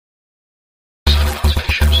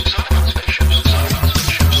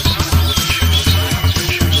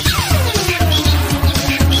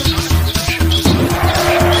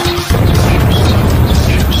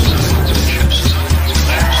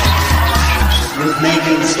with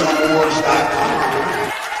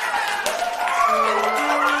MakingStarWars.com.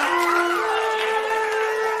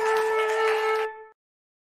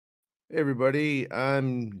 Hey everybody,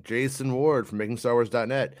 I'm Jason Ward from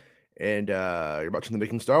MakingStarWars.net, and you're watching the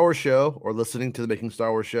Making Star Wars show or listening to the Making Star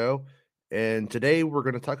Wars show. And today we're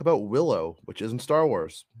going to talk about Willow, which isn't Star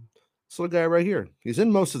Wars. This little guy right here. He's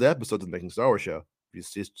in most of the episodes of the Making Star Wars show. You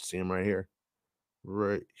see him right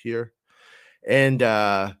here. And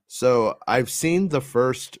so I've seen the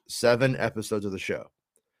first 7 episodes of the show.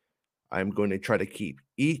 I'm going to try to keep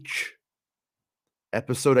each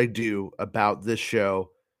episode I do about this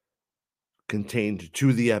show contained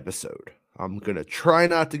to the episode. I'm going to try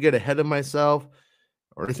not to get ahead of myself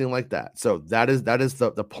or anything like that. So that is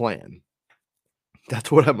the plan.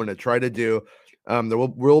 That's what I'm going to try to do. There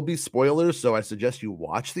will be spoilers, so I suggest you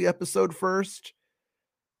watch the episode first.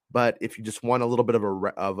 But if you just want a little bit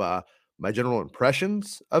of my general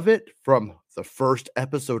impressions of it from the first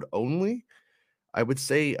episode only, I would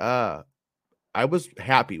say I was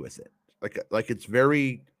happy with it. Like it's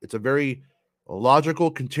a very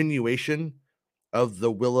logical continuation of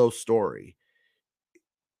the Willow story.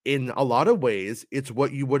 In a lot of ways, it's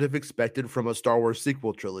what you would have expected from a Star Wars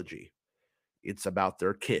sequel trilogy. It's about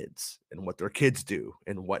their kids and what their kids do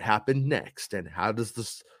and what happened next and how does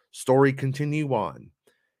this story continue on.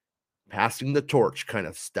 Passing the torch kind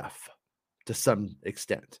of stuff to some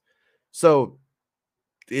extent. So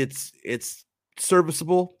it's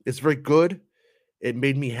serviceable. It's very good. It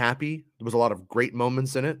made me happy. There was a lot of great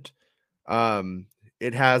moments in it.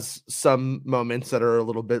 It has some moments that are a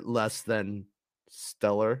little bit less than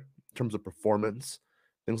stellar in terms of performance,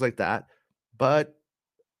 things like that. But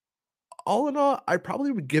all in all, I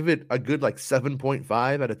probably would give it a good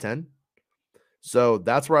 7.5 out of 10. So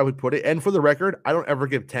that's where I would put it. And for the record, I don't ever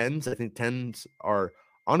give 10s. I think 10s are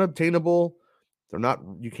unobtainable. They're not,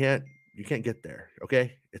 you can't get there.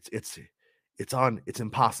 Okay. It's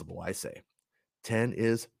impossible. I say 10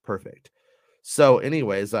 is perfect. So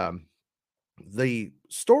anyways, the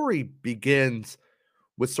story begins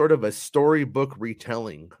with sort of a storybook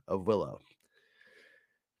retelling of Willow.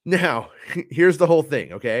 Now, here's the whole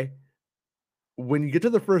thing, okay? When you get to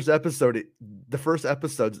the first episode,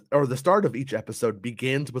 or the start of each episode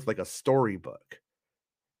begins with a storybook,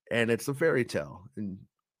 and it's a fairy tale, and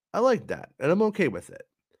I like that, and I'm okay with it.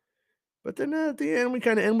 But then at the end, we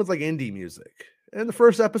kind of end with indie music. And the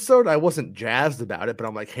first episode, I wasn't jazzed about it, but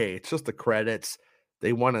I'm like, hey, it's just the credits.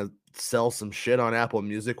 They want to sell some shit on Apple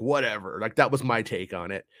Music, whatever. That was my take on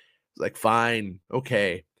it. It's fine,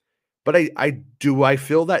 okay. But I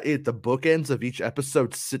feel that the bookends of each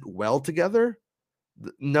episode sit well together?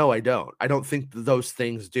 No, I don't. I don't think those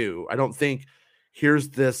things do. I don't think here's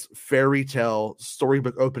this fairy tale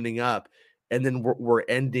storybook opening up and then we're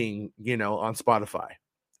ending, on Spotify.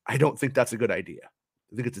 I don't think that's a good idea.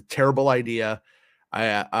 I think it's a terrible idea.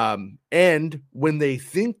 And when they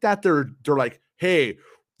think that they're like, hey,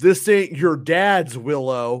 this ain't your dad's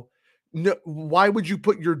Willow. No, why would you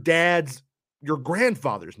put your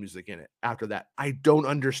grandfather's music in it after that? I don't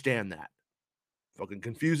understand that. Fucking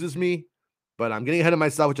confuses me, but I'm getting ahead of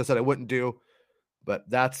myself, which I said I wouldn't do. But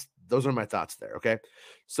those are my thoughts there. Okay.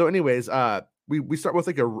 So anyways, we start with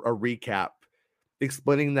a recap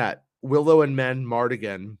explaining that Willow and Man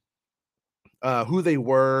Mardigan, who they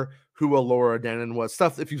were, who Alora Dannon was,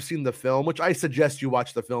 stuff if you've seen the film, which I suggest you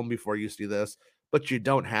watch the film before you see this, but you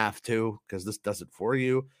don't have to because this does it for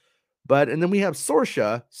you. And then we have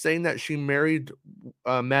Sorsha saying that she married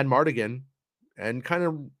Mad Mardigan, and kind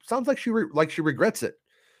of sounds like she regrets it.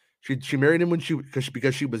 She married him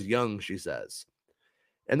because she was young, she says.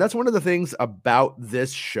 And that's one of the things about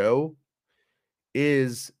this show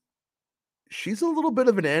is she's a little bit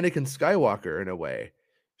of an Anakin Skywalker in a way.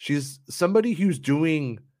 She's somebody who's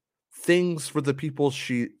doing things for the people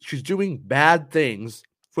she's doing bad things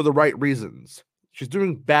for the right reasons. She's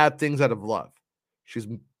doing bad things out of love.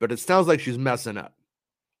 But it sounds like she's messing up.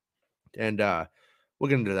 And we'll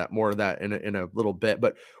get into that, more of that in a little bit.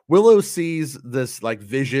 But Willow sees this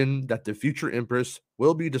vision that the future Empress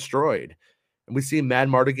will be destroyed. And we see Mad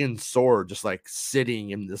Mardigan's sword just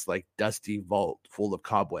sitting in this dusty vault full of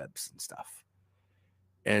cobwebs and stuff.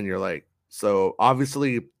 And you're like, so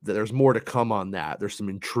obviously there's more to come on that. There's some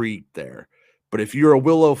intrigue there. But if you're a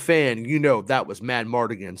Willow fan, you know that was Mad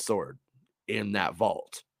Mardigan's sword in that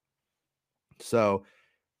vault. So,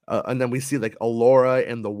 and then we see Alora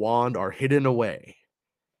and the wand are hidden away.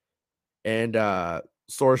 And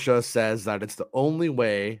Sorsha says that it's the only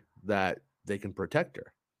way that they can protect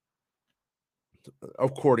her,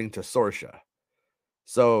 according to Sorsha.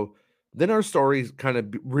 So then our story kind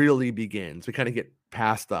of really begins. We kind of get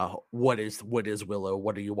past the what is Willow?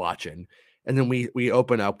 What are you watching? And then we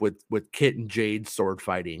open up with Kit and Jade sword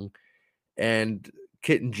fighting, and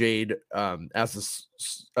Kit and Jade, as this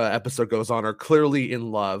episode goes on, are clearly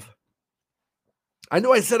in love. I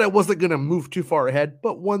know I said I wasn't going to move too far ahead,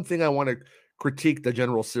 but one thing I want to critique the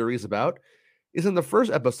general series about is in the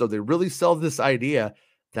first episode, they really sell this idea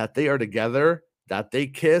that they are together, that they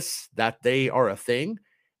kiss, that they are a thing.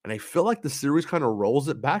 And I feel like the series kind of rolls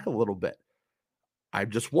it back a little bit. I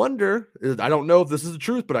just wonder, I don't know if this is the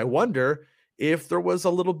truth, but I wonder if there was a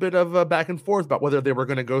little bit of a back and forth about whether they were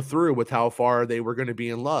going to go through with how far they were going to be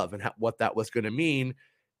in love and what that was going to mean.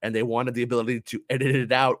 And they wanted the ability to edit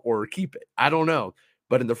it out or keep it. I don't know.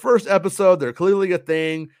 But in the first episode, they're clearly a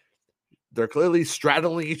thing. They're clearly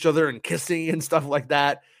straddling each other and kissing and stuff like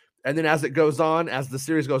that. And then as it goes on, as the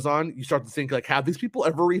series goes on, you start to think like, have these people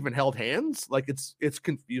ever even held hands? Like it's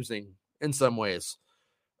confusing in some ways.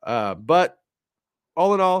 But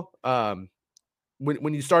all in all,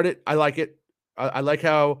 when you start it, I like it. I like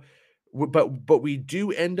how, but we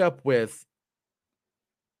do end up with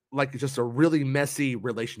like just a really messy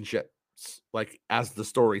relationship, like as the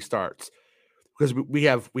story starts, because we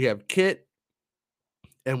have Kit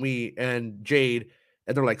and Jade,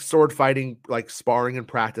 and they're like sword fighting, like sparring and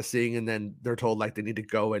practicing, and then they're told like they need to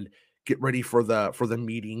go and get ready for the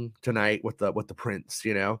meeting tonight with the prince,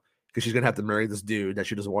 because she's gonna have to marry this dude that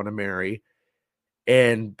she doesn't want to marry.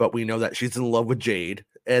 But we know that she's in love with Jade,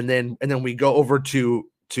 and then we go over to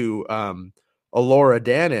Alora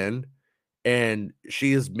Dannon, and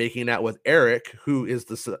she is making out with Eric, who is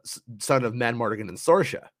the son of Mad Mardigan and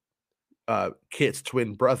Sorsha, Kit's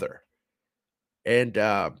twin brother. And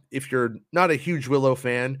if you're not a huge Willow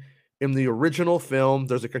fan, in the original film,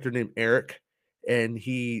 there's a character named Eric, and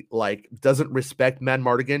he like doesn't respect Mad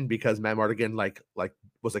Mardigan because Mad Mardigan like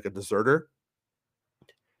was like a deserter.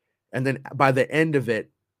 And then by the end of it,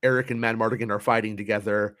 Eric and Mad Mardigan are fighting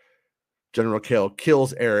together. General Kill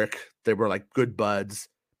kills Eric. They were like good buds.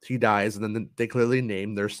 He dies, and then they clearly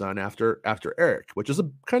name their son after Eric, which is a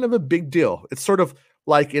kind of a big deal. It's sort of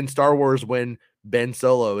like in Star Wars when Ben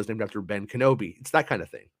Solo is named after Ben Kenobi. It's that kind of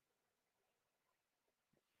thing.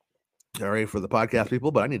 Sorry for the podcast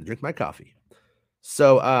people, but I need to drink my coffee.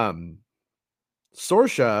 So,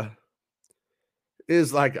 Sorsha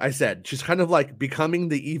is, like I said, she's kind of like becoming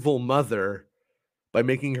the evil mother by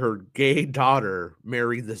making her gay daughter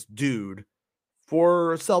marry this dude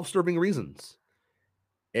for self-serving reasons.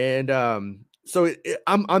 And so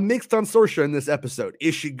I'm mixed on Sorsha in this episode.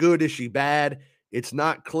 Is she good? Is she bad? It's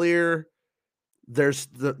not clear.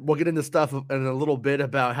 We'll get into stuff in a little bit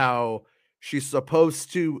about how she's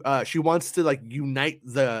supposed to she wants to like unite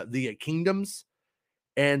the kingdoms,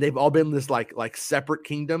 and they've all been this like separate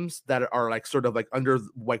kingdoms that are like sort of like under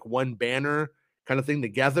like one banner kind of thing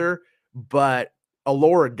together. But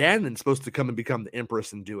Alora Dannon's supposed to come and become the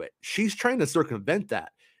empress and do it. She's trying to circumvent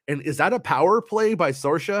that. And is that a power play by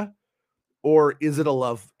Sorsha, or is it a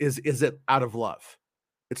love? Is it out of love?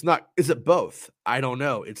 It's not. Is it both? I don't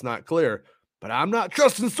know. It's not clear. But I'm not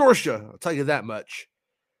trusting Sorsha. I'll tell you that much.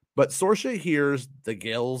 But Sorsha hears the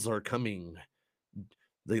gales are coming.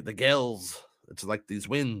 The gales. It's like these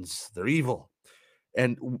winds. They're evil.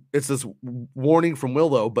 And it's this warning from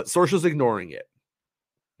Willow, but Sorsha's ignoring it.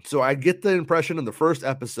 So I get the impression in the first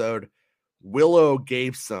episode, Willow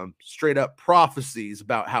gave some straight up prophecies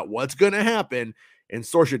about what's going to happen, and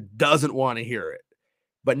Sorsha doesn't want to hear it.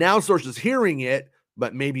 But now Sorsha's hearing it,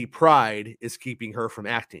 but maybe pride is keeping her from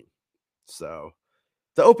acting. So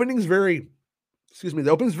the opening's very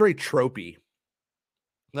tropey.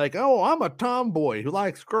 Like, oh, I'm a tomboy who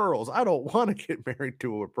likes girls. I don't want to get married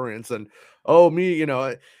to a prince. And oh, me,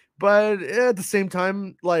 but at the same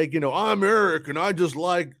time, like, I'm Eric and I just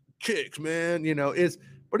like chicks, man.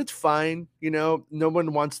 But it's fine. No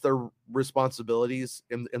one wants their responsibilities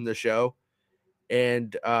in the show.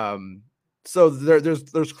 And so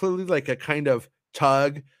there's clearly like a kind of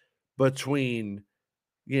tug between,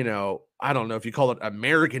 I don't know if you call it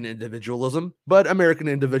American individualism, but American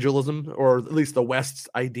individualism, or at least the West's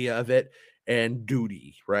idea of it, and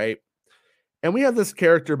duty, right? And we have this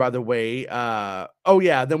character, by the way.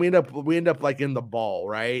 Then we end up like in the ball,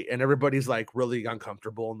 right? And everybody's like really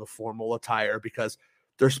uncomfortable in the formal attire because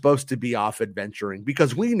they're supposed to be off adventuring,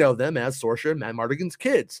 because we know them as Sorsha and Mad Mardigan's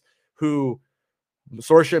kids, who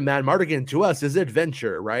Sorsha and Mad Mardigan to us is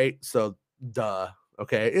adventure, right? So duh.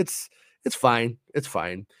 Okay, it's fine. It's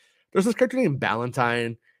fine. There's this character named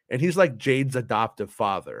Valentine, and he's like Jade's adoptive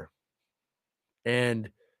father. And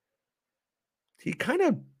he kind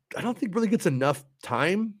of, I don't think, really gets enough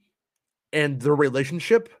time, and their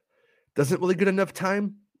relationship doesn't really get enough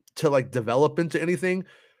time to like develop into anything.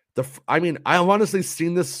 I mean, I've honestly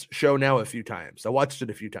seen this show now a few times. I watched it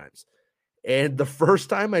a few times. And the first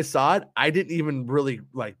time I saw it, I didn't even really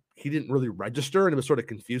he didn't really register, and it was sort of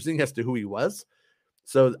confusing as to who he was.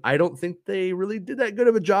 So I don't think they really did that good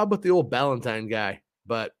of a job with the old Valentine guy.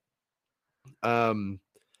 But um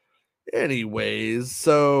anyways,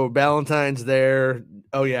 so Valentine's there.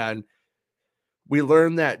 Oh yeah, and we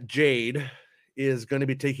learned that Jade is going to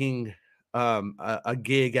be taking a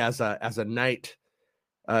gig as a knight.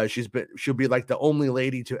 She'll be like the only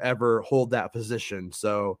lady to ever hold that position.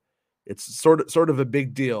 So it's sort of a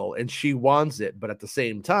big deal, and she wants it, but at the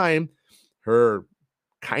same time, her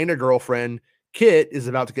kind of girlfriend Kit is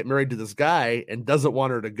about to get married to this guy and doesn't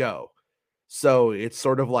want her to go. So it's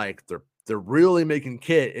sort of like they're really making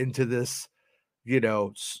Kit into this, you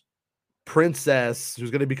know, princess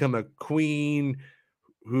who's going to become a queen,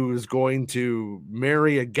 who's going to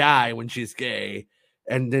marry a guy when she's gay.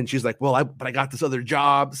 And then she's like, well, but I got this other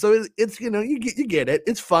job. So it's you know, you get it.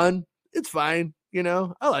 It's fun. It's fine. You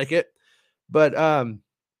know, I like it. But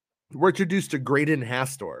we're introduced to Graydon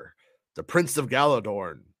Hastor, the Prince of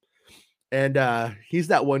Galadorn. And he's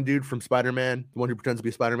that one dude from Spider-Man, the one who pretends to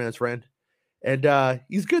be Spider-Man's friend. And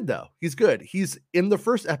he's good, though. He's good. He's in the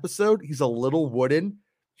first episode, he's a little wooden.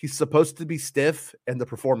 He's supposed to be stiff, and the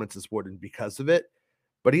performance is wooden because of it.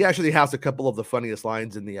 But he actually has a couple of the funniest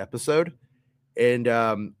lines in the episode. And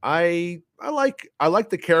I like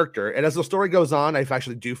the character. And as the story goes on, I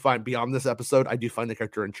actually do find beyond this episode, I do find the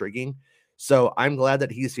character intriguing. So I'm glad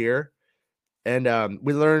that he's here. And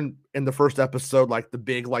we learn in the first episode, like the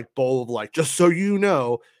big, like bowl of like, just so you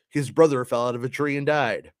know, his brother fell out of a tree and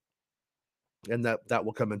died. And that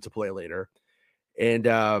will come into play later. And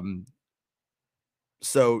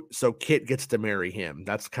so Kit gets to marry him.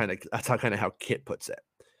 That's how Kit puts it.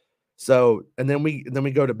 So, and then we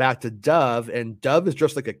go back to Dove, and Dove is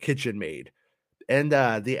just like a kitchen maid. And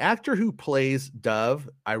the actor who plays Dove,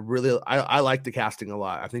 I like the casting a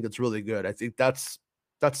lot. I think it's really good. I think that's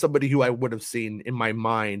somebody who I would have seen in my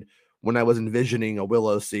mind when I was envisioning a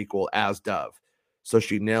Willow sequel as Dove. So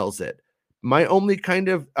she nails it. My only kind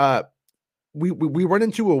of we run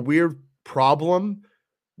into a weird problem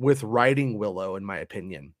with writing Willow, in my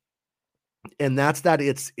opinion. And that's that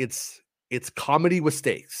it's comedy with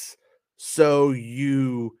stakes. So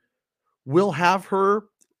you will have her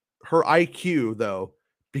IQ, though,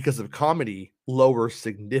 because of comedy, lower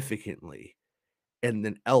significantly and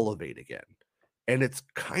then elevate again. And it's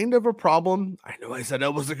kind of a problem. I know I said I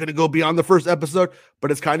wasn't going to go beyond the first episode,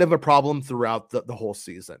 but it's kind of a problem throughout the whole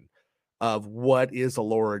season of what is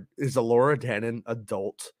Elora Danan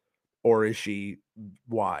adult, or is she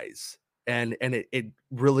wise? And it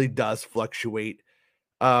really does fluctuate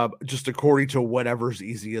just according to whatever's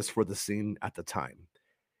easiest for the scene at the time.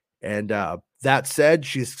 And that said,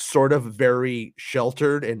 she's sort of very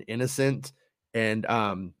sheltered and innocent, and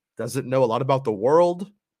doesn't know a lot about the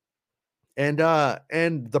world. And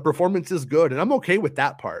the performance is good, and I'm okay with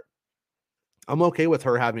that part. I'm okay with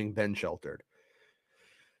her having been sheltered.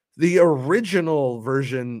 The original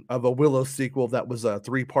version of a Willow sequel that was a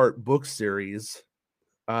 3-part book series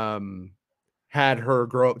had her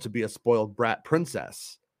grow up to be a spoiled brat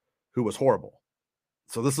princess who was horrible.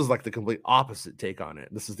 So this is like the complete opposite take on it.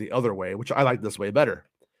 This is the other way, which I like this way better.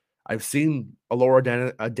 I've seen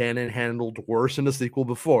Elora Danan handled worse in a sequel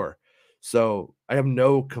before, so I have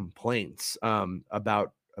no complaints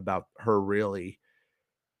about her really.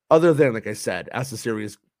 Other than, like I said, as the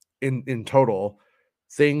series in total,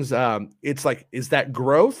 things it's like, is that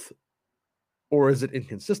growth or is it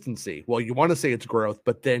inconsistency? Well, you want to say it's growth,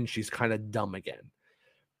 but then she's kind of dumb again.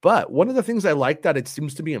 But one of the things I like that it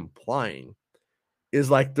seems to be implying is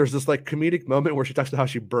like there's this like comedic moment where she talks about how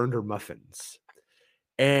she burned her muffins.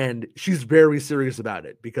 And she's very serious about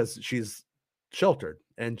it because she's sheltered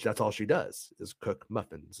and that's all she does is cook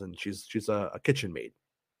muffins. And she's a kitchen maid.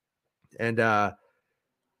 And I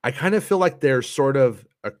kind of feel like they're sort of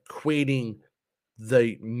equating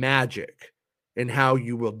the magic and how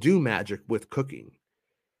you will do magic with cooking.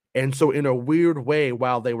 And so in a weird way,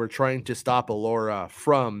 while they were trying to stop Elora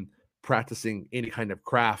from practicing any kind of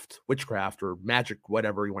witchcraft or magic,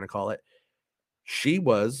 whatever you want to call it, she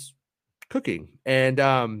was cooking. And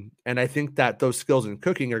I think that those skills in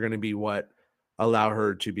cooking are going to be what allow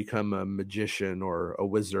her to become a magician or a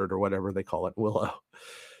wizard or whatever they call it, Willow.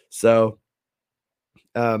 So,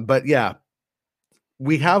 but yeah,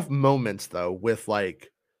 we have moments though with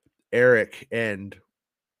like Eric and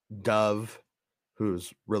Dove,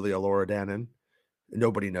 who's really Elora Danan.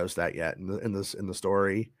 Nobody knows that yet in the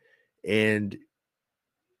story. And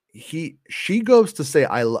she goes to say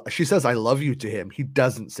she says I love you to him. He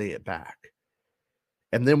doesn't say it back.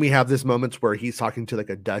 And then we have this moments where he's talking to like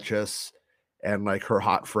a duchess and like her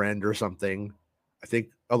hot friend or something. I think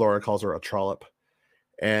Alora calls her a trollop.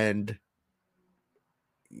 And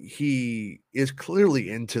he is clearly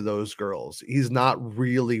into those girls. He's not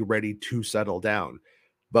really ready to settle down.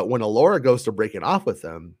 But when Alora goes to break it off with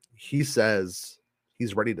him, he says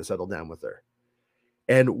he's ready to settle down with her.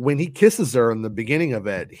 And when he kisses her in the beginning of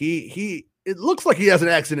it, he it looks like he has an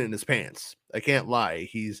accident in his pants. I can't lie.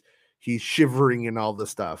 He's shivering and all this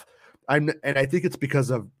stuff. And I think it's because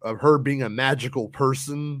of her being a magical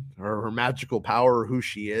person or her magical power, who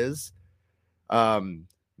she is.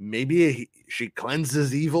 Maybe she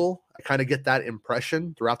cleanses evil. I kind of get that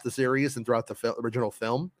impression throughout the series and throughout the original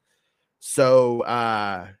film. So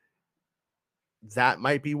that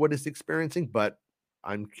might be what it's experiencing, but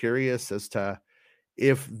I'm curious as to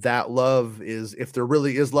if that love is, if there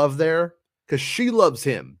really is love there, because she loves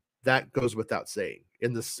him. That goes without saying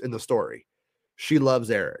in the story. She loves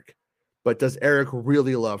Eric, but does Eric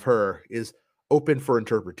really love her is open for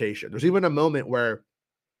interpretation. There's even a moment where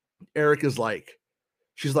Eric is like,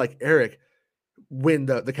 she's like, Eric, when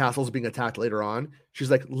the castle's being attacked later on,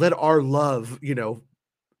 she's like, let our love,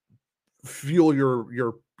 fuel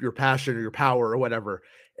your passion or your power or whatever.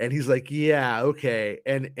 And he's like, yeah, okay.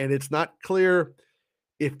 And it's not clear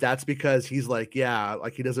if that's because he's like, yeah,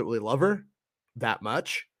 like he doesn't really love her that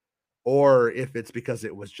much, or if it's because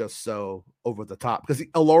it was just so over the top. Because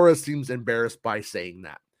Alora seems embarrassed by saying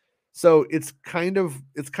that. So it's kind of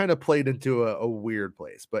played into a weird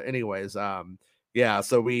place. But anyways, yeah,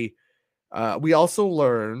 so we also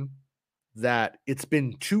learn that it's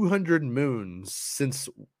been 200 moons since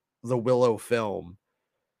the Willow film.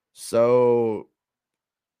 So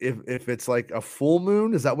if it's like a full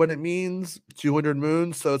moon, is that what it means? 200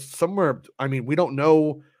 moons. So it's somewhere. I mean, we don't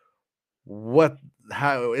know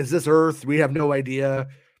how is this Earth? We have no idea.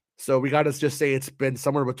 So we got to just say it's been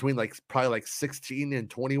somewhere between like probably like 16 and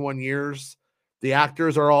 21 years. The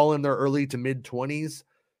actors are all in their early to mid 20s.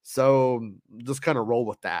 So just kind of roll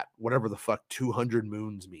with that. Whatever the fuck 200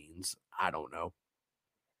 moons means. I don't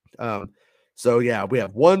know. So yeah, we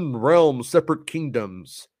have one realm, separate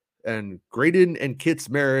kingdoms, and Graydon and Kit's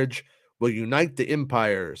marriage will unite the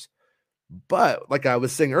empires. But like I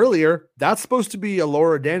was saying earlier, that's supposed to be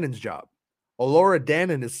Alora Dannon's job. Alora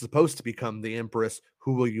Dannon is supposed to become the empress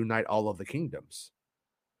who will unite all of the kingdoms.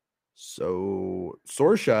 So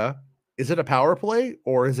Sorsha, is it a power play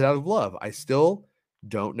or is it out of love? I still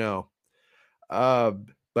don't know.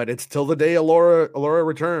 But it's till the day Alora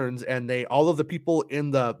returns, and all of the people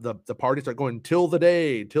in the party start going till that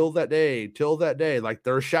day, like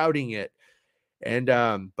they're shouting it. And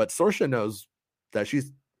but Sorsha knows that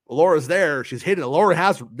Alora's there. She's hidden. Alora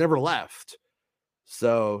has never left.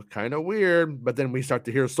 So kind of weird. But then we start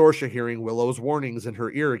to hear Sorsha hearing Willow's warnings in her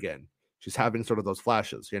ear again. She's having sort of those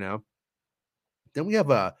flashes, Then we have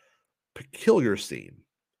a peculiar scene.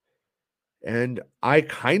 And I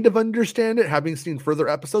kind of understand it, having seen further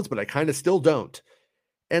episodes, but I kind of still don't.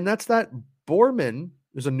 And that's that Borman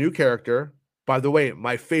is a new character. By the way,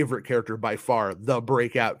 my favorite character by far, the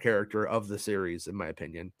breakout character of the series, in my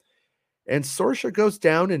opinion. And Sorsha goes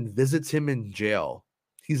down and visits him in jail.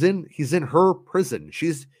 He's in her prison.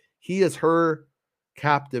 He is her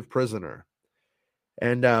captive prisoner.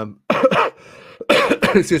 And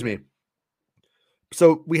excuse me.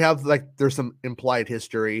 So we have there's some implied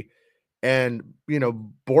history. And,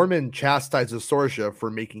 Borman chastises Sorsha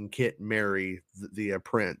for making Kit marry the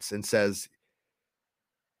prince and says,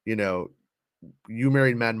 you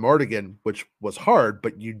married Mad Mardigan, which was hard,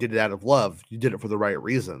 but you did it out of love. You did it for the right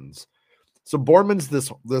reasons. So Borman's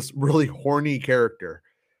this really horny character.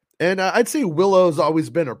 And I'd say Willow's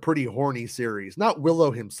always been a pretty horny series. Not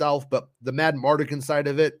Willow himself, but the Mad Mardigan side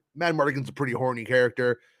of it. Mad Mardigan's a pretty horny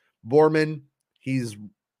character. Borman, he's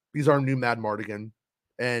our new Mad Mardigan.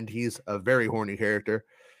 And he's a very horny character.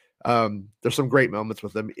 There's some great moments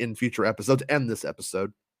with him in future episodes and this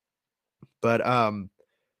episode. But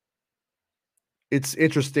it's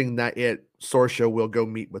interesting that Sorsha will go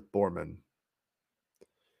meet with Borman.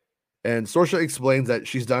 And Sorsha explains that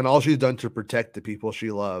she's done all she's done to protect the people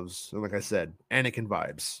she loves. And like I said, Anakin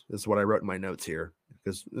vibes is what I wrote in my notes here.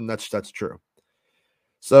 And that's true.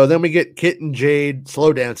 So then we get Kit and Jade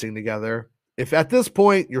slow dancing together. If at this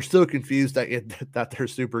point you're still confused that they're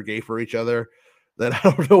super gay for each other, then I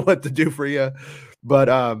don't know what to do for you. But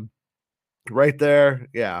right there,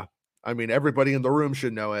 yeah. I mean, everybody in the room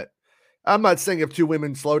should know it. I'm not saying if two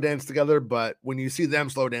women slow dance together, but when you see them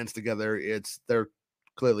slow dance together, they're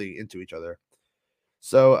clearly into each other.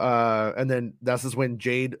 So and then this is when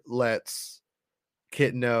Jade lets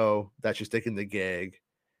Kit know that she's taking the gig.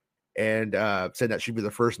 and said that she'd be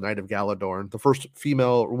the first Knight of Galadorn, the first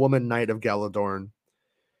female woman Knight of Galadorn.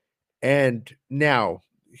 And now,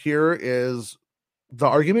 here is the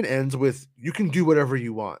argument ends with, you can do whatever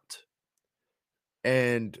you want.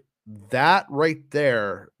 And that right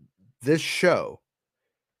there, this show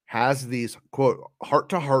has these, quote,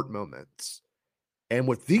 heart-to-heart moments. And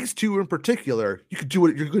with these two in particular, you could do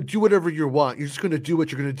it. You're going to do whatever you want. You're just going to do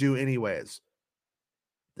what you're going to do anyways.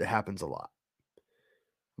 It happens a lot.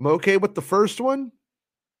 I'm okay with the first one.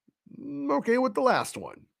 I'm okay with the last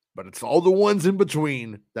one. But it's all the ones in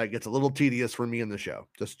between that gets a little tedious for me in the show.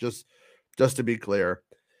 Just to be clear.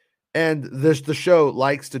 And the show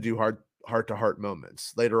likes to do heart-to-heart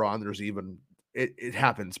moments. Later on, there's even it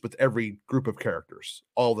happens with every group of characters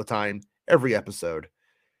all the time, every episode.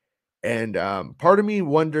 And part of me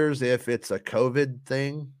wonders if it's a COVID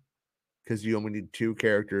thing, because you only need two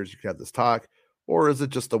characters, you can have this talk, or is it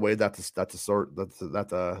just the way that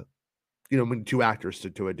the we need two actors to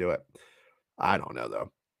do it. I don't know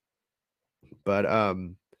though. But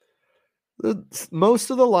most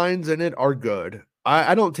of the lines in it are good.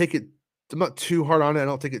 I don't take it. I'm not too hard on it. I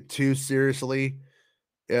don't take it too seriously.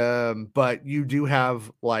 But you do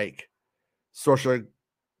have like Sorcerer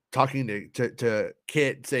talking to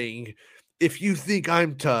Kit saying, "If you think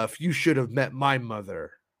I'm tough, you should have met my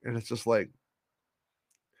mother." And it's just like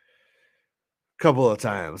a couple of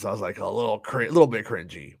times I was like a little bit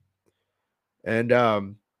cringy.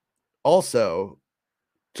 And also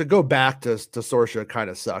to go back to Sorcerer kind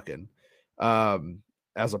of sucking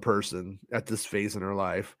as a person at this phase in her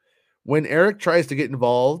life. When Eric tries to get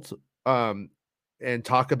involved and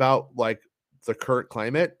talk about like the current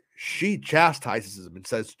climate, she chastises him and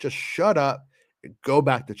says, "Just shut up and go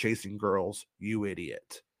back to chasing girls, you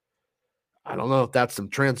idiot." I don't know if that's some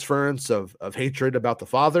transference of hatred about the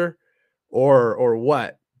father or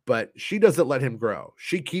what, but she doesn't let him grow.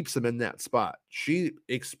 She keeps him in that spot. She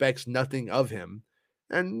expects nothing of him,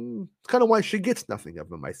 and it's kind of why she gets nothing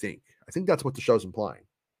of him, I think. I think that's what the show's implying.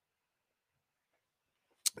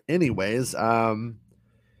 Anyways,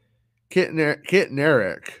 Kit and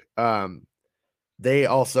Eric, they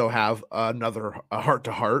also have another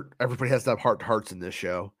heart-to-heart. Everybody has to have heart-to-hearts in this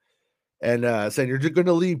show. And saying, "You're just going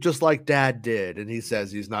to leave just like Dad did." And he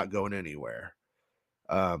says he's not going anywhere.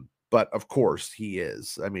 But of course he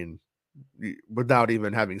is. I mean, without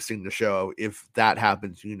even having seen the show, if that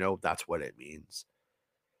happens, that's what it means.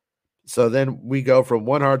 So then we go from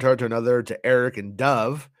one heart-to-heart to another to Eric and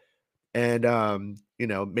Dove. And,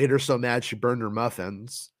 made her so mad she burned her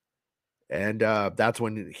muffins. And that's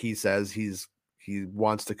when he says he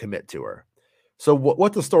wants to commit to her. So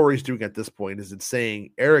what the story is doing at this point is it's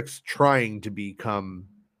saying Eric's trying to become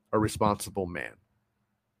a responsible man.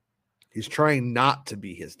 He's trying not to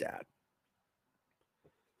be his dad.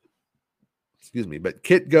 Excuse me. But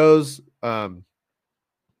Kit goes.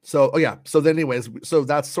 So then anyways, so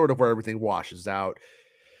that's sort of where everything washes out.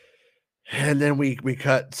 And then we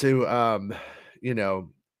cut to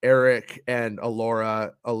Eric and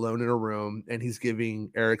Alora alone in a room, and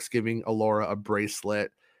Eric's giving Alora a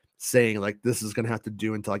bracelet, saying like, this is gonna have to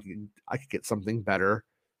do until I could get something better,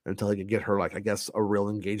 until I could get her like, I guess, a real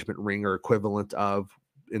engagement ring or equivalent of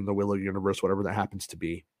in the Willow universe, whatever that happens to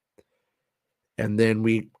be. And then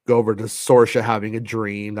we go over to Sorsha having a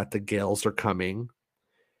dream that the Gales are coming,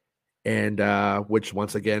 and which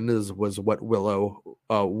once again was what Willow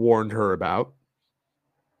warned her about.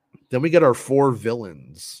 Then we get our 4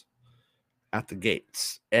 villains at the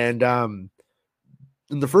gates. And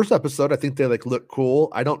in the first episode, I think they like look cool.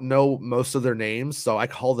 I don't know most of their names, so I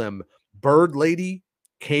call them Bird Lady,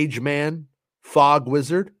 Cage Man, Fog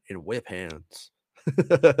Wizard, and Whip Hands.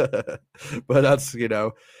 But that's,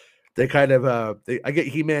 they kind of I get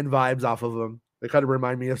He-Man vibes off of them. They kind of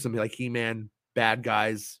remind me of some like He-Man bad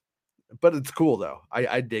guys. But it's cool though.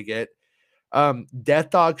 I dig it. Death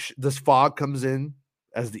Dog, this fog comes in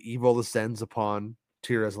as the evil descends upon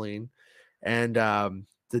Tir Asleen, and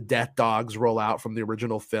the Death Dogs roll out from the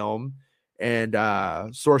original film, and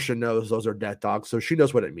Sorsha knows those are Death Dogs, so she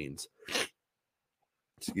knows what it means.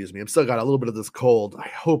 Excuse me, I'm still got a little bit of this cold. I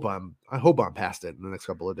hope I'm past it in the next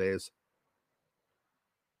couple of days.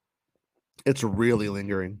 It's really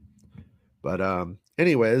lingering, but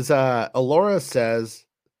anyways, Alora says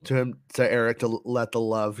to Eric to let the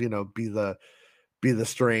love, be the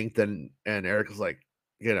strength, and Eric is like,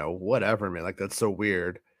 whatever, man, like that's so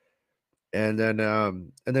weird. And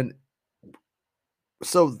then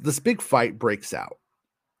so this big fight breaks out,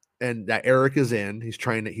 and that Eric is in. He's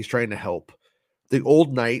trying to help. The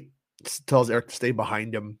old knight tells Eric to stay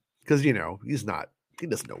behind him because he doesn't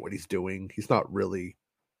know what he's doing. He's not really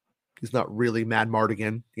Mad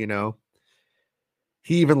Mardigan,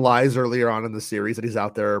 He even lies earlier on in the series that he's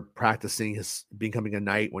out there practicing his becoming a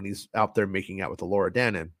knight when he's out there making out with Laura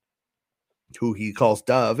Dannon, who he calls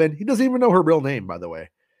Dove, and he doesn't even know her real name, by the way.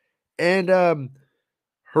 And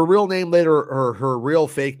her real name later, or her real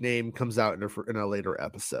fake name, comes out in a later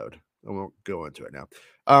episode. I won't go into it now.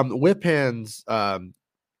 Whip Hands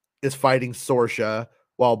is fighting Sorsha,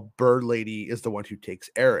 while Bird Lady is the one who takes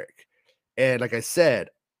Eric. And like I said,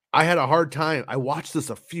 I had a hard time. I watched this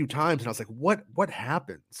a few times, and I was like, "What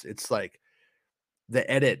happens?" It's like the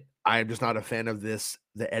edit. I'm just not a fan of this.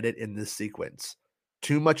 The edit in this sequence.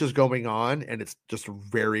 Too much is going on, and it's just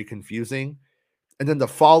very confusing. And then the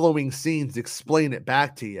following scenes explain it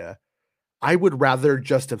back to you. I would rather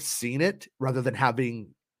just have seen it rather than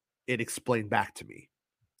having it explained back to me.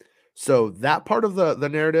 So that part of the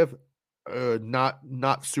narrative,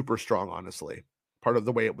 not super strong, honestly. Part of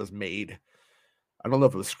the way it was made. I don't know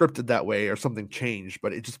if it was scripted that way or something changed,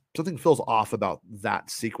 but it just something feels off about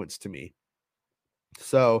that sequence to me.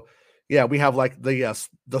 So yeah, we have like the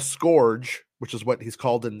Scourge, which is what he's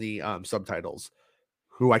called in the subtitles,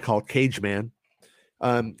 who I call Cage Man,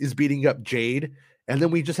 is beating up Jade, and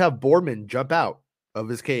then we just have Borman jump out of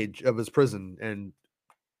his cage, of his prison, and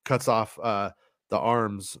cuts off the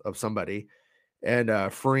arms of somebody,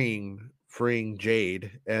 and freeing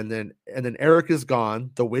Jade, and then Eric is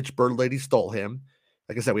gone. The witch Bird Lady stole him.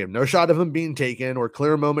 Like I said, we have no shot of him being taken or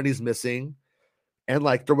clear moment he's missing. And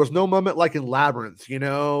like there was no moment like in Labyrinth,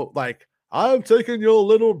 like I've taken your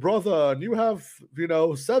little brother and you have,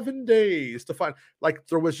 7 days to find. Like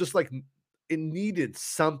there was just like it needed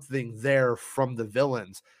something there from the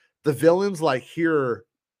villains. The villains like hear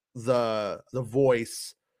the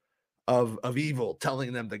voice of evil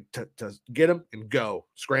telling them to get him and go,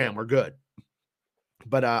 scram, we're good.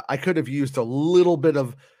 But I could have used a little bit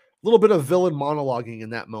of villain monologuing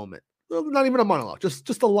in that moment. Not even a monologue,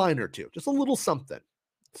 just a line or two, just a little something.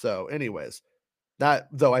 So, anyways, that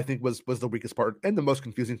though I think was the weakest part and the most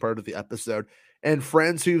confusing part of the episode. And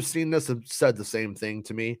friends who've seen this have said the same thing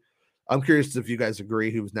to me. I'm curious if you guys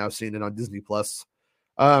agree, who's now seen it on Disney Plus.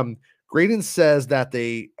 Graydon says that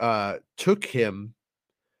they took him,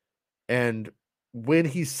 and when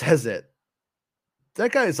he says it,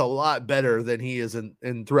 that guy is a lot better than he is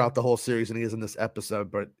in throughout the whole series than he is in this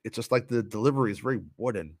episode, but it's just like the delivery is very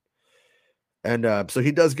wooden. And so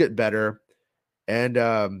he does get better.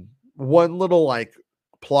 And one little like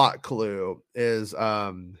plot clue is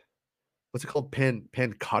what's it called?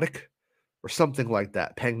 Pancotic or something like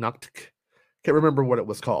that. Panoptic. Can't remember what it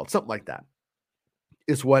was called. Something like that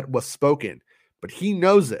is what was spoken, but he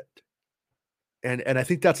knows it. And I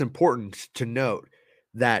think that's important to note,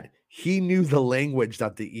 that he knew the language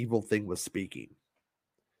that the evil thing was speaking.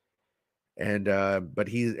 And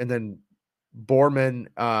then Borman,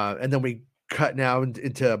 and then we cut now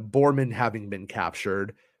into Borman having been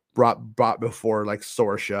captured, brought before like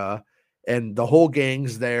Sorsha, and the whole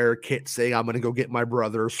gang's there. Kit saying, "I'm gonna go get my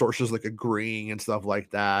brother." Sorsha's like agreeing and stuff like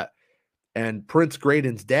that. And Prince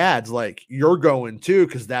Graydon's dad's like, "You're going too,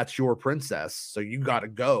 because that's your princess, so you gotta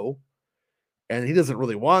go." And he doesn't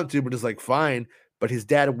really want to, but is like, fine. But his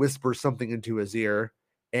dad whispers something into his ear,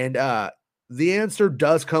 and the answer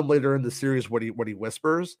does come later in the series. What he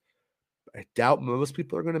whispers, I doubt most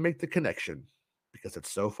people are going to make the connection because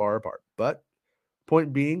it's so far apart. But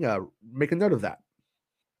point being, make a note of that.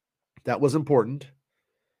 That was important,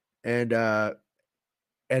 and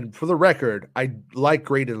for the record, I like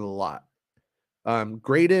Graydon a lot.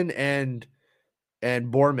 Graydon and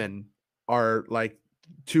Borman are like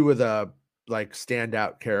two of the like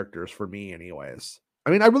standout characters for me, anyways. I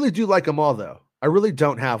mean, I really do like them all, though. I really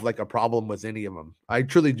don't have like a problem with any of them. I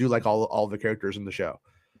truly do like all the characters in the show.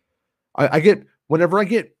 I get whenever I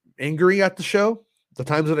get angry at the show, the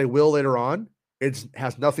times that I will later on, it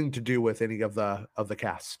has nothing to do with any of the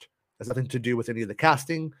cast. It has nothing to do with any of the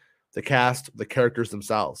casting, the cast, the characters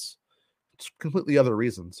themselves. It's completely other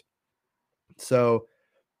reasons. So,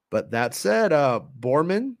 but that said,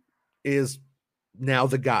 Borman is now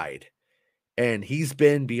the guide, and he's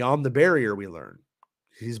been beyond the barrier. We learn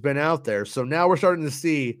he's been out there, so now we're starting to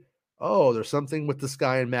see. Oh, there's something with this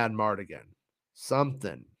guy and Mad Mardigan.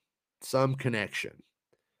 Some connection.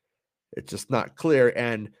 It's just not clear.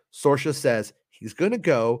 And Sorsha says he's going to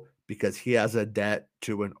go because he has a debt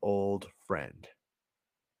to an old friend.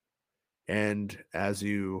 And as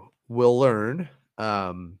you will learn,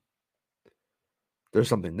 there's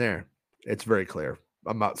something there. It's very clear.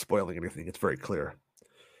 I'm not spoiling anything. It's very clear.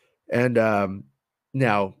 And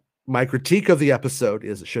now my critique of the episode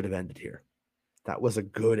is it should have ended here. That was a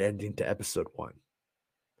good ending to episode 1.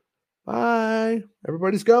 Bye.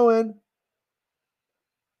 Everybody's going.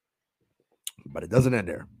 But it doesn't end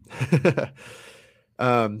there.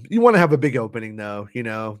 You want to have a big opening though,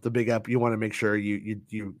 the big up. You want to make sure you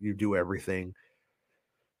do everything.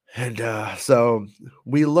 And so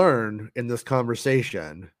we learn in this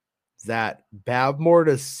conversation that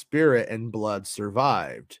Bavmorda's spirit and blood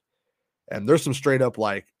survived. And there's some straight up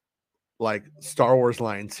like Star Wars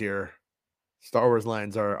lines here. Star Wars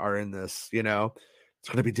lines are in this, It's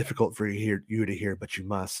going to be difficult for you to hear, but you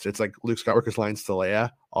must. It's like Luke Skywalker's lines to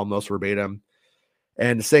Leia, almost verbatim.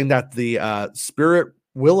 And saying that the spirit,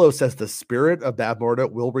 Willow says the spirit of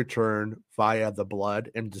Bavmorda will return via the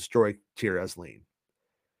blood and destroy Tir Asleen.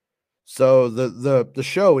 So the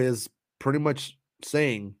show is pretty much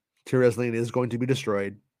saying Tir Asleen is going to be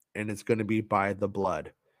destroyed, and it's going to be by the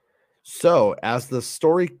blood. So as the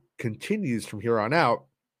story continues from here on out,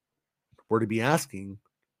 we're to be asking,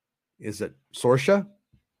 is it Sorsha?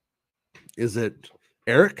 Is it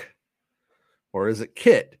Eric? Or is it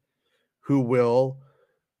Kit who will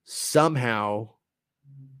somehow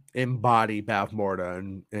embody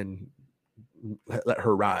Bavmorda and let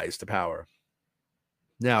her rise to power?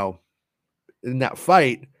 Now, in that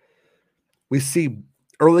fight, we see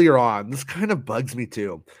earlier on, this kind of bugs me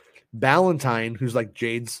too. Ballantyne, who's like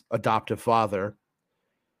Jade's adoptive father,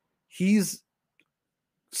 he's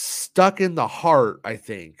stuck in the heart, I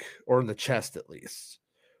think, or in the chest at least,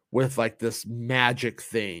 with like this magic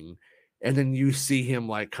thing. And then you see him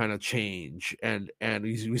like kind of change and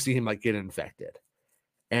we see him like get infected.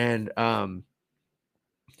 And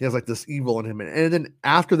he has like this evil in him. And then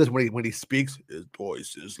after this, when he speaks, his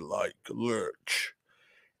voice is like Lurch.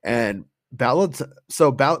 And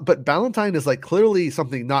but Ballantyne is like clearly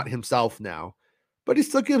something not himself now, but he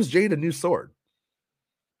still gives Jade a new sword.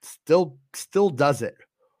 Still does it.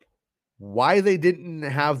 Why they didn't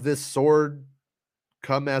have this sword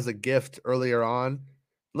come as a gift earlier on,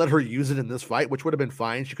 let her use it in this fight, which would have been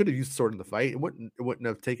fine. She could have used the sword in the fight. It wouldn't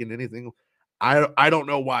have taken anything. I don't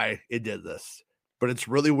know why it did this, but it's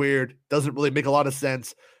really weird. Doesn't really make a lot of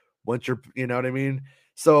sense once you know what I mean?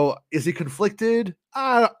 So is he conflicted?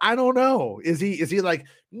 I don't know. Is he like,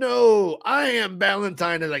 no, I am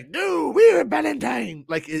Ballantyne, and like, no, we're Ballantyne.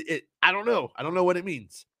 Like I don't know. I don't know what it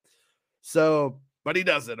means. So, but he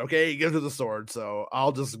does it. Okay, he gives her the sword. So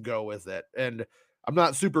I'll just go with it. And I'm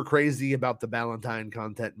not super crazy about the Ballantyne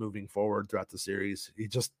content moving forward throughout the series.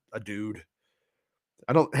 He's just a dude.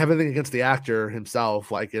 I don't have anything against the actor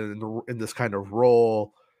himself, like in this kind of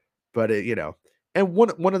role, but And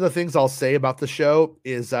one of the things I'll say about the show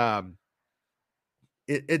is, I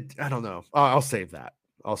don't know. I'll save that.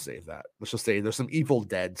 Let's just say there's some Evil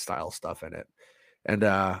Dead style stuff in it, and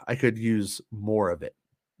I could use more of it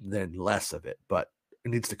than less of it, but it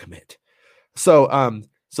needs to commit. So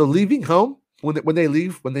leaving home when they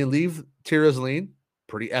leave Tir Asleen,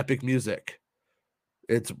 pretty epic music.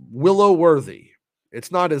 It's Willow worthy. It's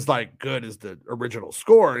not as like good as the original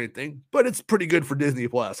score or anything, but it's pretty good for Disney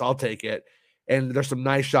Plus. I'll take it. And there's some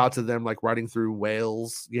nice shots of them like riding through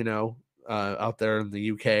Wales, out there in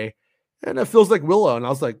the UK. And it feels like Willow. And I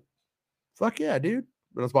was like, fuck yeah, dude.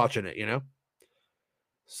 When I was watching it,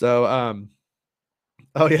 So,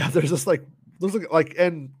 oh yeah, there's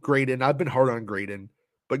and Graydon. I've been hard on Graydon,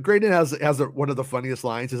 but Graydon has one of the funniest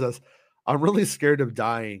lines. He says, "I'm really scared of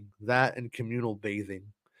dying." That and communal bathing.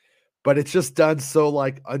 But it's just done so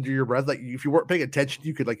like under your breath. Like if you weren't paying attention,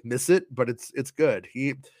 you could like miss it, but it's good.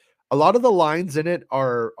 A lot of the lines in it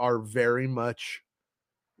are very much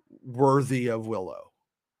worthy of Willow,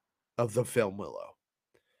 of the film Willow.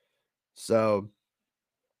 So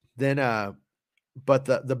then but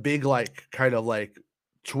the big like kind of like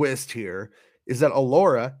twist here is that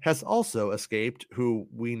Allura has also escaped, who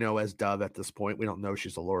we know as Dove at this point. We don't know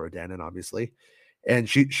she's Allura Denon, obviously. And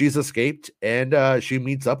she's escaped, and she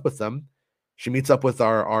meets up with them. She meets up with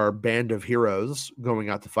our band of heroes going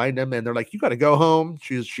out to find him, and they're like, "You got to go home."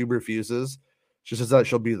 She refuses. She says that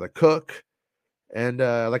she'll be the cook, and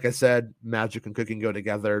like I said, magic and cooking go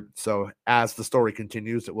together. So as the story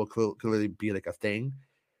continues, it will clearly be like a thing.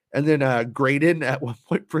 And then Graydon at one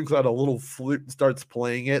point brings out a little flute and starts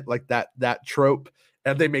playing it, like that trope,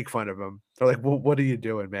 and they make fun of him. They're like, "Well, what are you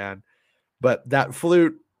doing, man?" But that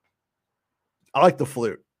flute, I like the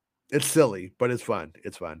flute. It's silly, but it's fun.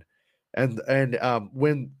 It's fun. And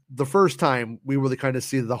when the first time we really kind of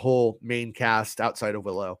see the whole main cast outside of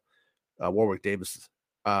Willow, Warwick Davis,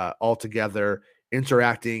 all together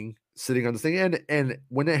interacting, sitting on the thing, and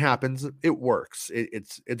when it happens, it works.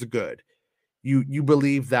 It's good. You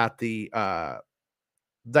believe that that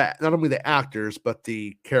not only the actors but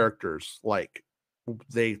the characters, like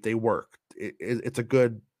they work. It's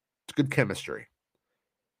good chemistry.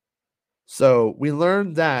 So we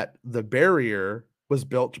learned that the barrier was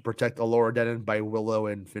built to protect Alora Denon by Willow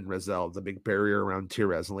and Fin Raziel, the big barrier around Tir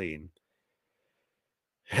Asleen.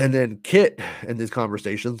 And then Kit, in these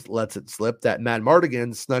conversations, lets it slip that Mad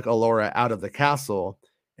Mardigan snuck Alora out of the castle,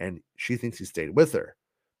 and she thinks he stayed with her.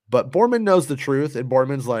 But Borman knows the truth, and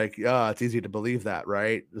Borman's like, it's easy to believe that,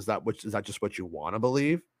 right? Is that just what you want to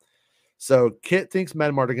believe? So Kit thinks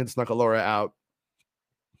Mad Mardigan snuck Alora out,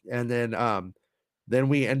 and then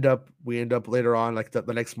we end up later on, like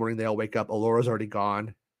the next morning, they all wake up. Alora's already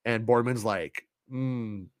gone, and Borman's like,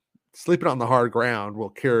 sleeping on the hard ground will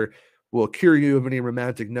cure you of any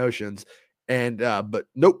romantic notions. And but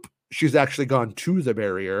nope, she's actually gone to the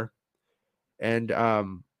barrier. And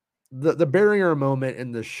the barrier moment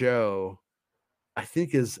in the show, I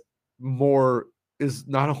think, is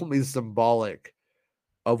not only symbolic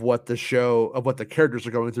of what the characters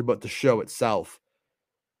are going through, but the show itself.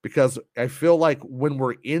 Because I feel like when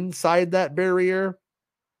we're inside that barrier,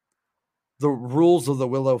 the rules of the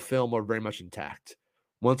Willow film are very much intact.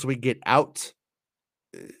 Once we get out,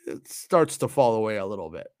 it starts to fall away a little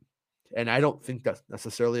bit. And I don't think that's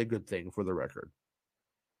necessarily a good thing, for the record.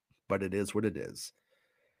 But it is what it is.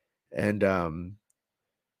 And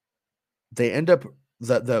they end up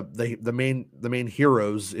the main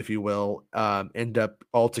heroes, if you will, end up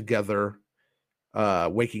all together,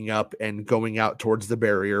 waking up and going out towards the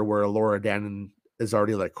barrier where Alora Denon has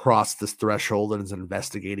already like crossed this threshold and is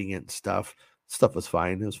investigating it and stuff. Stuff was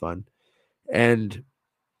fine. It was fun. And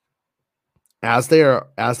as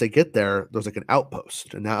they get there, there's like an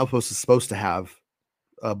outpost, and that outpost is supposed to have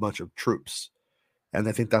a bunch of troops, and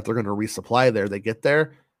they think that they're going to resupply there. They get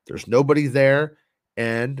there, there's nobody there,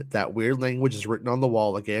 and that weird language is written on the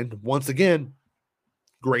wall again. Once again,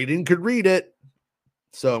 Graydon could read it.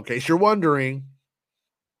 So in case you're wondering,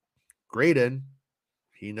 Graydon,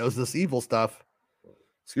 he knows this evil stuff.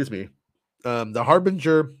 Excuse me. The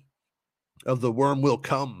harbinger of the worm will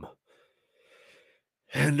come.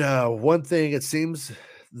 And one thing, it seems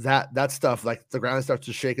that stuff, like the ground starts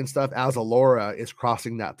to shake and stuff, as Alora is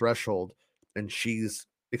crossing that threshold and she's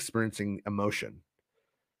experiencing emotion.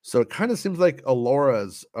 So it kind of seems like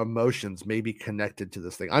Alora's emotions may be connected to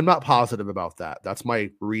this thing. I'm not positive about that. That's my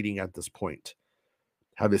reading at this point,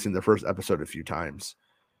 having seen the first episode a few times.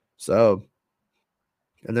 So,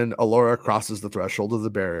 and then Alora crosses the threshold of the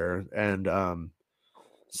barrier, and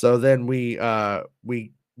so then we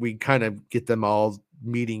kind of get them all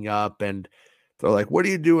meeting up, and they're like, "What are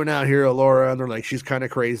you doing out here, Alora?" And they're like, "She's kind of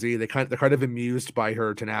crazy." They're kind of amused by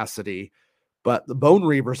her tenacity, but the Bone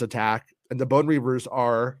Reavers attack, and the Bone Reavers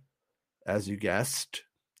are, as you guessed,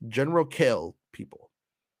 General Kill people.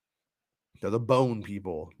 They're the Bone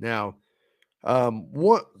people. Now,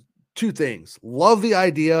 two things. Love the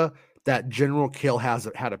idea that General Kill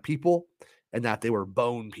had a people, and that they were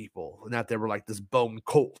bone people, and that they were like this bone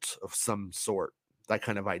cult of some sort. That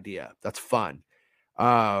kind of idea. That's fun.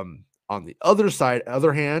 On the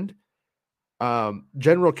other hand,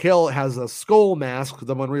 General Kill has a skull mask.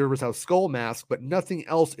 The Bone Reavers have a skull mask, but nothing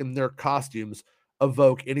else in their costumes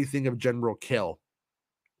evoke anything of General Kill.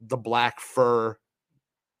 The black fur,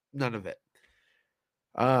 none of it.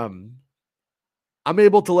 I'm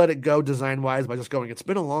able to let it go design-wise by just going, it's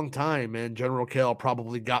been a long time, and General Kill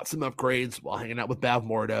probably got some upgrades while hanging out with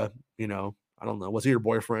Bavmorda. I don't know. Was he your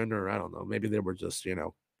boyfriend? Or I don't know. Maybe they were just,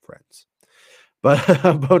 friends. But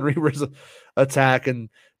Bone Reavers attack, and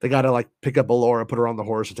they got to like pick up Alora, put her on the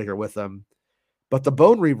horse, and take her with them. But the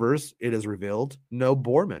Bone Reavers, it is revealed, know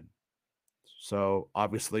Borman. So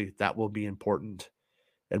obviously that will be important.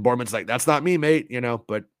 And Borman's like, that's not me, mate,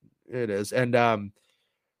 but it is. And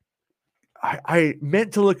I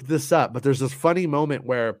meant to look this up, but there's this funny moment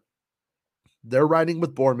where they're riding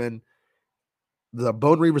with Borman. The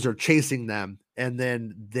Bone Reavers are chasing them, and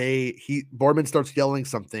then Borman starts yelling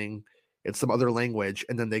something in some other language,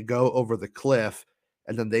 and then they go over the cliff,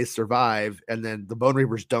 and then they survive, and then the Bone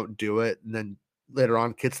Reavers don't do it. And then later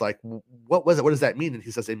on, Kit's like, what was it? What does that mean? And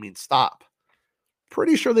he says it means stop.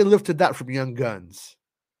 Pretty sure they lifted that from Young Guns.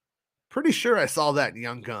 Pretty sure I saw that in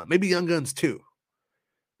Young Guns. Maybe Young Guns 2.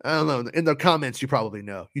 I don't know. In the comments, you probably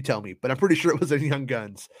know. You tell me. But I'm pretty sure it was in Young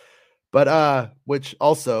Guns. But which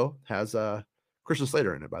also has Christian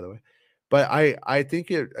Slater in it, by the way. But I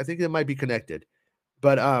think it might be connected.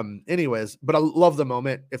 But anyways, but I love the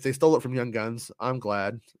moment. If they stole it from Young Guns, I'm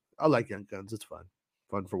glad. I like Young Guns. It's fun.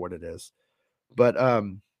 Fun for what it is. But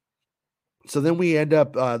so then we end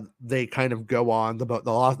up they kind of go on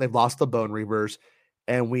they've lost the Bone Reavers,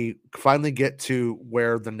 and we finally get to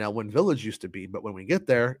where the Nelwyn village used to be. But when we get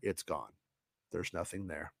there, it's gone. There's nothing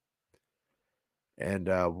there. And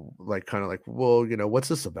well, what's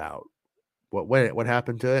this about? What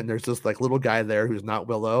happened to it? And there's this like little guy there who's not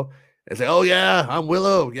Willow, and say, "Oh yeah, I'm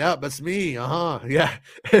Willow. Yeah, that's me. Yeah."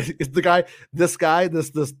 It's the guy. This guy.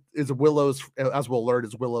 This is Willow's. As we'll learn,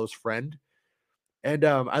 is Willow's friend. And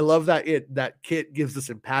I love that Kit gives this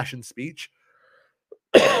impassioned speech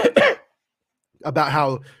about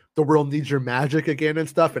how the world needs your magic again and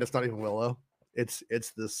stuff, and it's not even Willow. It's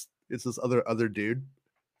this other dude.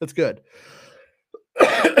 That's good.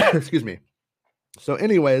 Excuse me. So,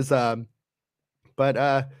 anyways,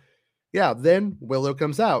 but yeah, then Willow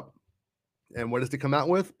comes out, and what does he come out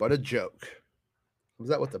with? But a joke.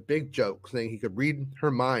 Comes out with a big joke, saying he could read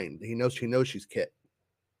her mind. He knows she's Kit.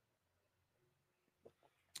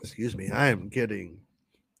 Excuse me. I am getting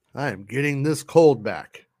this cold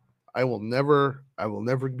back. I will never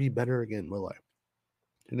be better again, will I?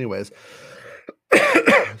 Anyways,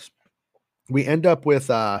 we end up with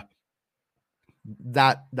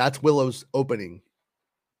that's Willow's opening.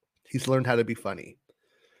 He's learned how to be funny.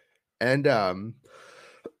 And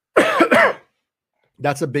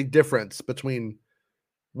that's a big difference between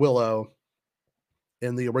Willow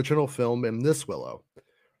in the original film and this Willow.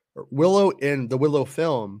 Willow in the Willow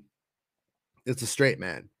film is a straight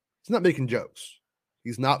man. He's not making jokes.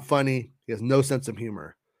 He's not funny. He has no sense of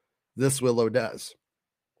humor. This Willow does.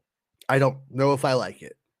 I don't know if I like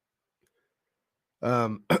it.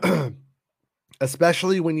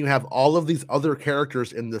 Especially when you have all of these other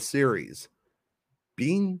characters in the series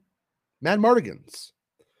being Mad Mardigans.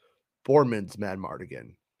 Borman's Mad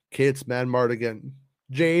Mardigan. Kit's Mad Mardigan.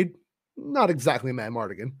 Jade, not exactly Mad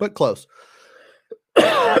Mardigan, but close.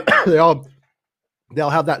 They all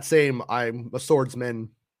have that same I'm a swordsman,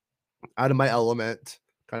 out of my element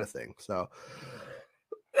kind of thing. So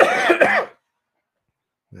I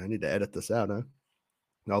need to edit this out, huh?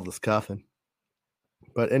 All this coughing.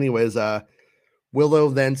 But anyways, Willow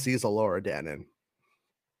then sees Elora Danan.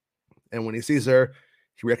 And when he sees her,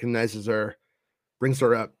 he recognizes her, brings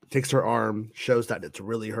her up, takes her arm, shows that it's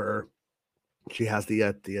really her. She has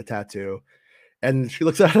the tattoo. And she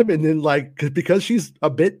looks at him, and then, like, because she's a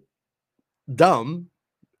bit dumb,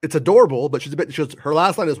 it's adorable, but her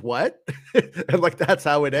last line is what? And like, that's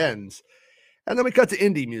how it ends. And then we cut to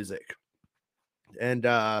indie music. And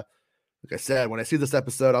like I said, when I see this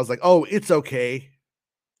episode, I was like, oh, it's okay.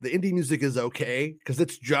 The indie music is okay because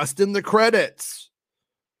it's just in the credits.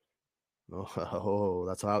 Oh,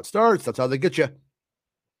 that's how it starts. That's how they get you.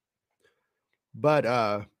 But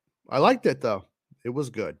I liked it, though. It was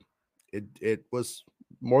good. It was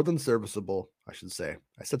more than serviceable, I should say.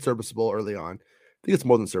 I said serviceable early on. I think it's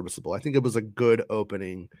more than serviceable. I think it was a good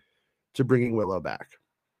opening to bringing Willow back.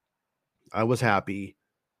 I was happy.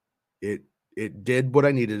 It did what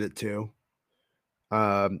I needed it to.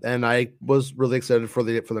 And I was really excited for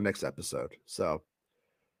the next episode. So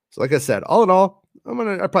like I said, all in all,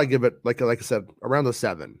 I'd probably give it, like I said, around a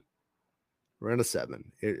 7. Around a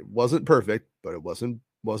 7. It wasn't perfect, but it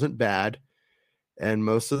wasn't bad. And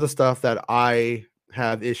most of the stuff that I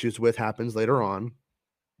have issues with happens later on,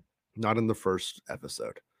 not in the first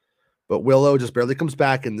episode. But Willow just barely comes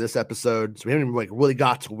back in this episode, so we haven't even really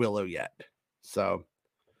got to Willow yet. So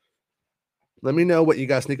let me know what you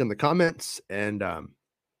guys think in the comments, and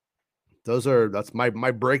that's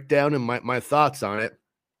my breakdown and my thoughts on it.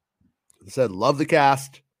 Like I said, love the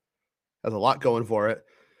cast, has a lot going for it,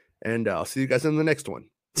 and I'll see you guys in the next one.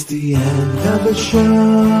 It's the end of the show.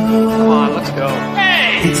 Come on, let's go.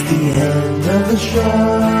 Hey! It's the end of the show.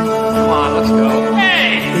 Come on, let's go.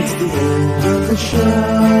 Hey! It's the end of the show.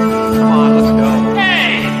 Come on, let's go.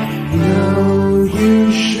 Hey! You know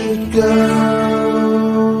you should go.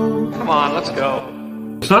 Come on, let's go.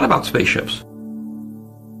 It's not about spaceships.